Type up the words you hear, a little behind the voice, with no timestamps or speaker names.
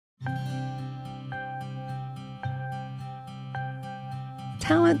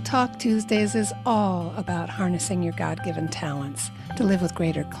Talent Talk Tuesdays is all about harnessing your God-given talents to live with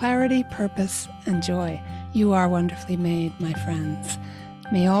greater clarity, purpose, and joy. You are wonderfully made, my friends.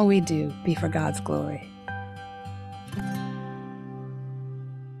 May all we do be for God's glory.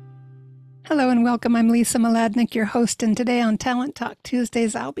 Hello and welcome. I'm Lisa Mladinich, your host, and today on Talent Talk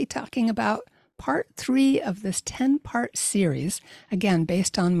Tuesdays, I'll be talking about part 3 of this 10-part series, again,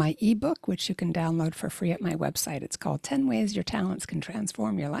 based on my ebook, which you can download for free at my website. It's called 10 Ways Your Talents Can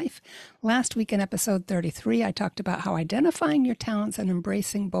Transform Your Life. Last week in episode 33, I talked about how identifying your talents and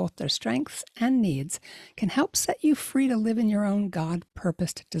embracing both their strengths and needs can help set you free to live in your own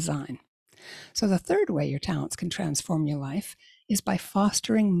God-purposed design. So the third way your talents can transform your life is by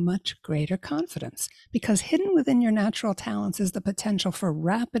fostering much greater confidence, because hidden within your natural talents is the potential for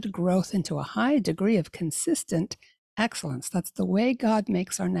rapid growth into a high degree of consistent excellence. That's the way God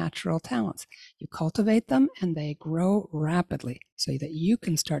makes our natural talents. You cultivate them and they grow rapidly so that you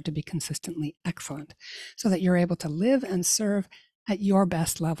can start to be consistently excellent, so that you're able to live and serve at your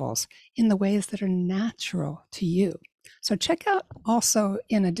best levels in the ways that are natural to you. So check out also,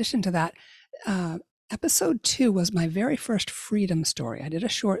 in addition to that, Episode 2 was my very first freedom story. I did a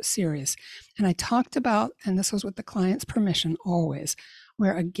short series, and I talked about, and this was with the client's permission always,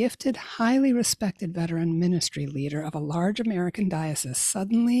 where a gifted, highly respected veteran ministry leader of a large American diocese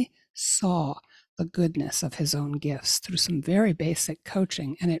suddenly saw the goodness of his own gifts through some very basic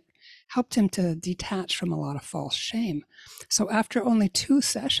coaching, and it helped him to detach from a lot of false shame. So after only 2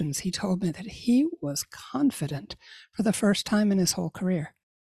 sessions, he told me that he was confident for the first time in his whole career.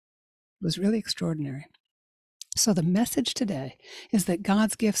 It was really extraordinary. So the message today is that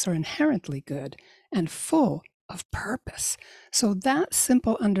God's gifts are inherently good and full of purpose. So that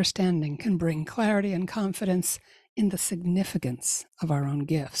simple understanding can bring clarity and confidence in the significance of our own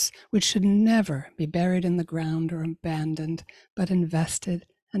gifts, which should never be buried in the ground or abandoned, but invested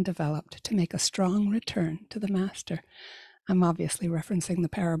and developed to make a strong return to the Master. I'm obviously referencing the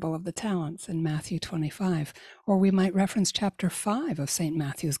parable of the talents in Matthew 25, or we might reference chapter 5 of St.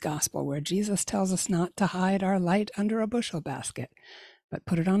 Matthew's Gospel, where Jesus tells us not to hide our light under a bushel basket, but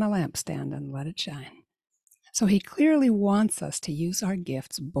put it on a lampstand and let it shine. So he clearly wants us to use our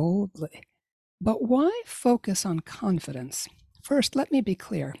gifts boldly. But why focus on confidence? First, let me be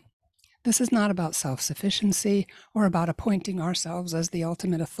clear. This is not about self-sufficiency or about appointing ourselves as the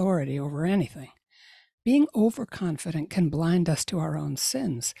ultimate authority over anything. Being overconfident can blind us to our own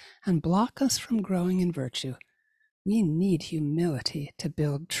sins and block us from growing in virtue. We need humility to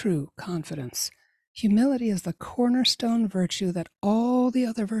build true confidence. Humility is the cornerstone virtue that all the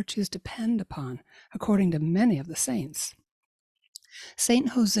other virtues depend upon, according to many of the saints. Saint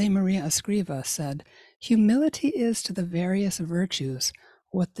Josemaria Escriva said, "Humility is to the various virtues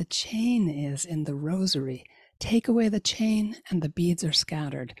what the chain is in the rosary. Take away the chain and the beads are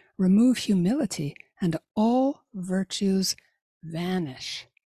scattered. Remove humility and all virtues vanish."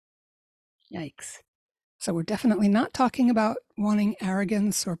 Yikes. So we're definitely not talking about wanting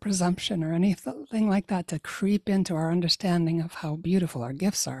arrogance or presumption or anything like that to creep into our understanding of how beautiful our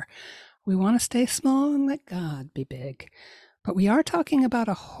gifts are. We want to stay small and let God be big. But we are talking about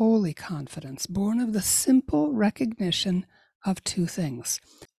a holy confidence born of the simple recognition of 2 things.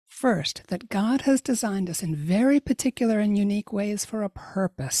 First, that God has designed us in very particular and unique ways for a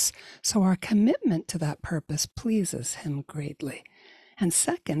purpose, so our commitment to that purpose pleases Him greatly. And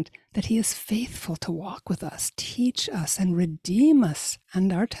second, that He is faithful to walk with us, teach us, and redeem us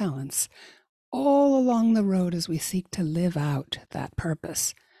and our talents all along the road as we seek to live out that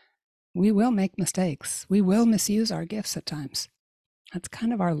purpose. We will make mistakes. We will misuse our gifts at times. That's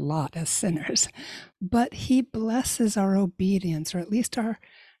kind of our lot as sinners. But He blesses our obedience, or at least our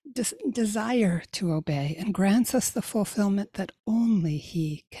desire to obey, and grants us the fulfillment that only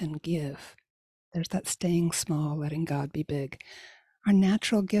He can give. There's that staying small, letting God be big. Our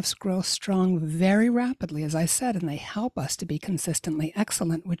natural gifts grow strong very rapidly, as I said, and they help us to be consistently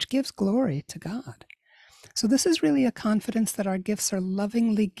excellent, which gives glory to God. So this is really a confidence that our gifts are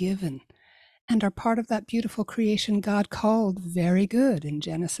lovingly given and are part of that beautiful creation God called very good in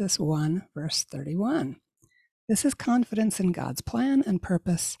Genesis 1, verse 31. This is confidence in God's plan and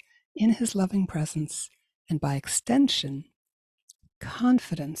purpose, in His loving presence, and by extension,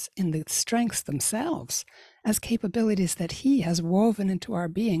 confidence in the strengths themselves as capabilities that He has woven into our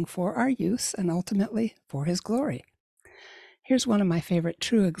being for our use and ultimately for His glory. Here's one of my favorite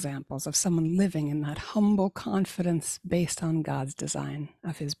true examples of someone living in that humble confidence based on God's design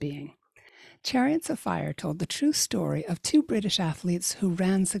of His being. Chariots of Fire told the true story of 2 British athletes who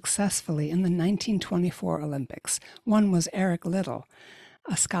ran successfully in the 1924 Olympics. One was Eric Liddell,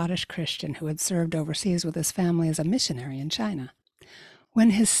 a Scottish Christian who had served overseas with his family as a missionary in China.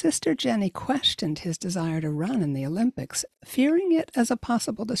 When his sister Jenny questioned his desire to run in the Olympics, fearing it as a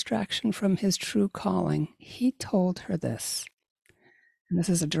possible distraction from his true calling, he told her this. And this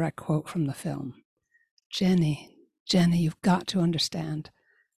is a direct quote from the film. Jenny, you've got to understand.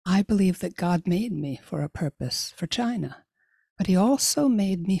 I believe that God made me for a purpose, for China. But he also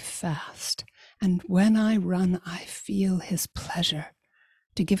made me fast. And when I run, I feel his pleasure.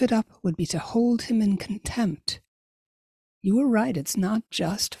 To give it up would be to hold him in contempt. You were right, it's not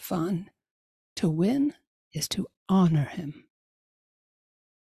just fun. To win is to honor him.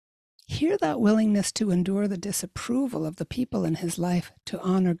 Hear that willingness to endure the disapproval of the people in his life, to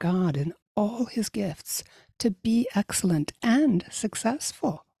honor God in all his gifts, to be excellent and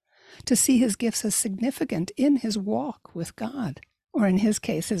successful, to see his gifts as significant in his walk with God, or in his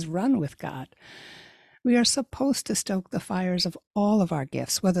case, his run with God. We are supposed to stoke the fires of all of our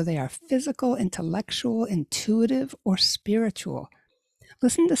gifts, whether they are physical, intellectual, intuitive, or spiritual.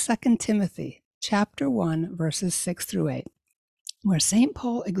 Listen to 2 Timothy chapter 1, verses 6 through 8, where St.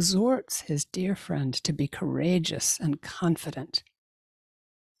 Paul exhorts his dear friend to be courageous and confident.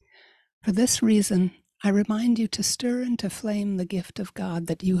 For this reason, I remind you to stir into flame the gift of God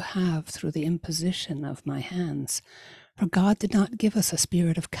that you have through the imposition of my hands. For God did not give us a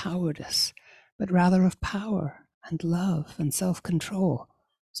spirit of cowardice, but rather of power and love and self-control.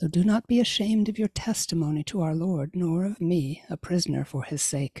 So do not be ashamed of your testimony to our Lord, nor of me, a prisoner for his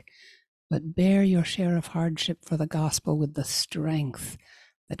sake, but bear your share of hardship for the gospel with the strength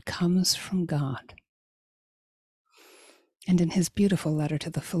that comes from God. And in his beautiful letter to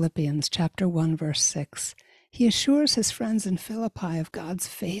the Philippians, chapter 1, verse 6, he assures his friends in Philippi of God's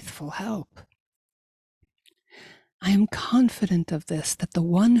faithful help. I am confident of this, that the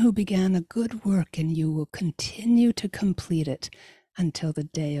one who began a good work in you will continue to complete it until the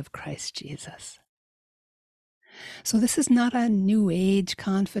day of Christ Jesus. So this is not a new age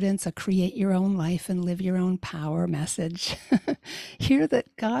confidence, a create your own life and live your own power message. Hear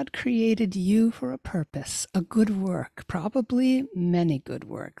that God created you for a purpose, a good work, probably many good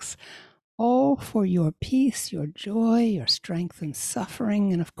works, all for your peace, your joy, your strength in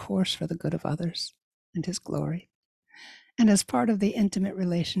suffering, and of course for the good of others and his glory. And as part of the intimate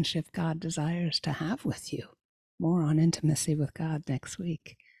relationship God desires to have with you. More on intimacy with God next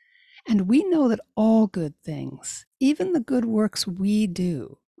week. And we know that all good things, even the good works we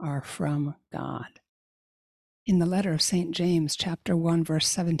do, are from God. In the letter of St. James, chapter 1, verse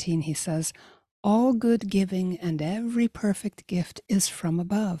 17, he says, all good giving and every perfect gift is from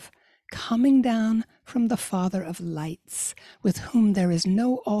above, coming down from the Father of lights, with whom there is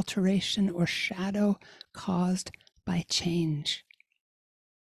no alteration or shadow caused by change.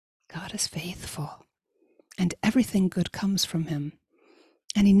 God is faithful, and everything good comes from him.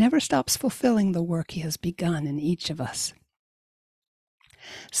 And he never stops fulfilling the work he has begun in each of us.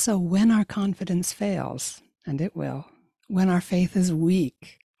 So when our confidence fails, and it will, when our faith is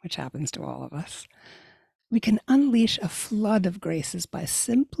weak, which happens to all of us, we can unleash a flood of graces by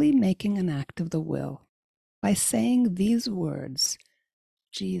simply making an act of the will, by saying these words,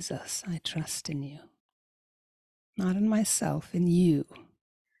 Jesus, I trust in you. Not in myself, in you.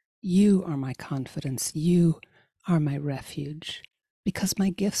 You are my confidence. You are my refuge. Because my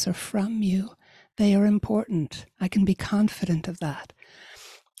gifts are from you, they are important. I can be confident of that.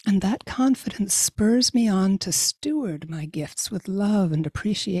 And that confidence spurs me on to steward my gifts with love and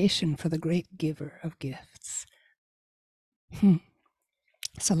appreciation for the great giver of gifts.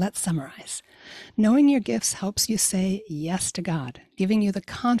 So let's summarize. Knowing your gifts helps you say yes to God, giving you the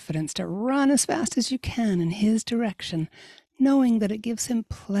confidence to run as fast as you can in his direction, knowing that it gives him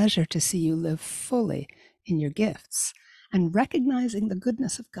pleasure to see you live fully in your gifts, and recognizing the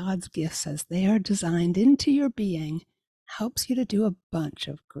goodness of God's gifts as they are designed into your being helps you to do a bunch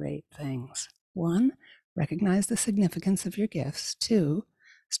of great things. 1, recognize the significance of your gifts. 2,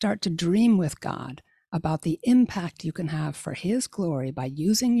 start to dream with God about the impact you can have for his glory by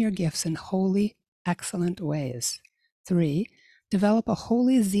using your gifts in holy, excellent ways. 3, develop a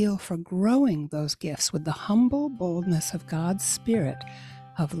holy zeal for growing those gifts with the humble boldness of God's Spirit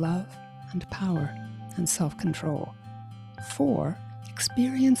of love and power and self-control. 4,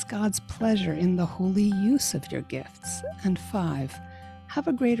 experience God's pleasure in the holy use of your gifts. And 5, have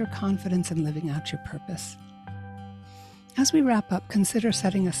a greater confidence in living out your purpose. As we wrap up, consider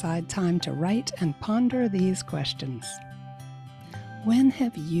setting aside time to write and ponder these questions. When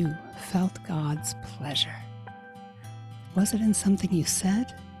have you felt God's pleasure? Was it in something you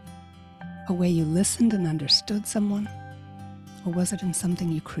said? A way you listened and understood someone? Or was it in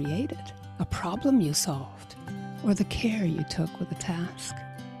something you created? A problem you solved? Or the care you took with a task?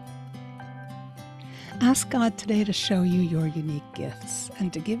 Ask God today to show you your unique gifts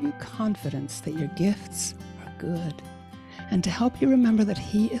and to give you confidence that your gifts are good, and to help you remember that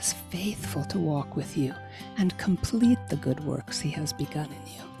He is faithful to walk with you and complete the good works He has begun in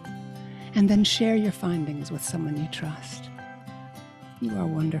you. And then share your findings with someone you trust. You are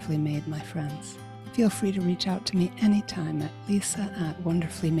wonderfully made, my friends. Feel free to reach out to me anytime at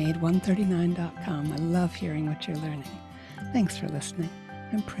lisa@wonderfullymade139.com. I love hearing what you're learning. Thanks for listening.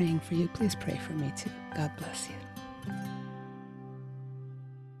 I'm praying for you. Please pray for me too. God bless you.